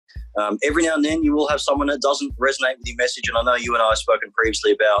Every now and then you will have someone that doesn't resonate with your message. And I know you and I have spoken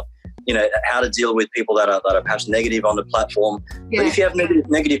previously about, how to deal with people that are perhaps negative on the platform. Yeah. But if you have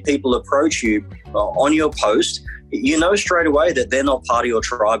negative people approach you on your post, you know straight away that they're not part of your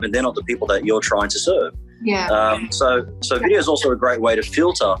tribe and they're not the people that you're trying to serve. Yeah. So video is also a great way to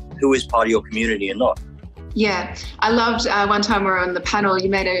filter who is part of your community and not. Yeah, I loved one time we were on the panel, you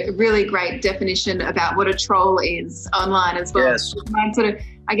made a really great definition about what a troll is online as well. Yes.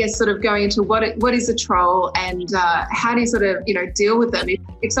 Sort of going into what is a troll and how do you sort of, deal with them?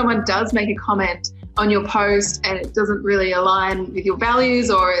 If someone does make a comment on your post and it doesn't really align with your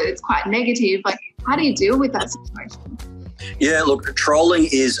values or it's quite negative, like how do you deal with that situation? Yeah, look, trolling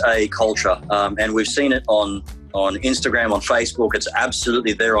is a culture and we've seen it on Instagram, on Facebook. It's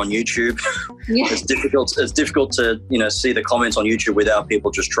absolutely there on YouTube. Yeah. It's difficult to, see the comments on YouTube without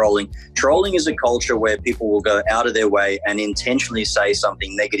people just trolling. Trolling is a culture where people will go out of their way and intentionally say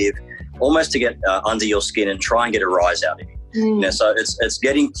something negative, almost to get under your skin and try and get a rise out of you. So it's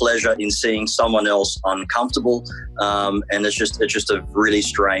getting pleasure in seeing someone else uncomfortable, and it's just a really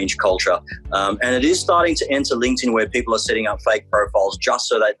strange culture. And it is starting to enter LinkedIn where people are setting up fake profiles just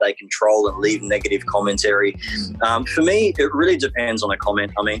so that they can troll and leave negative commentary. For me, it really depends on the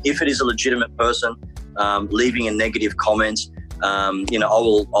comment. I mean, if it is a legitimate person leaving a negative comment, I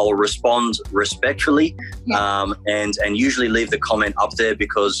will respond respectfully, and usually leave the comment up there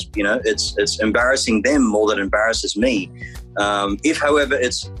because it's embarrassing them more than it embarrasses me. If, however,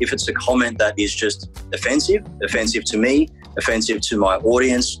 if it's a comment that is just offensive to me, offensive to my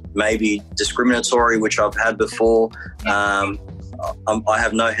audience, maybe discriminatory, which I've had before, I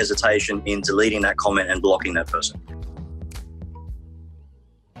have no hesitation in deleting that comment and blocking that person.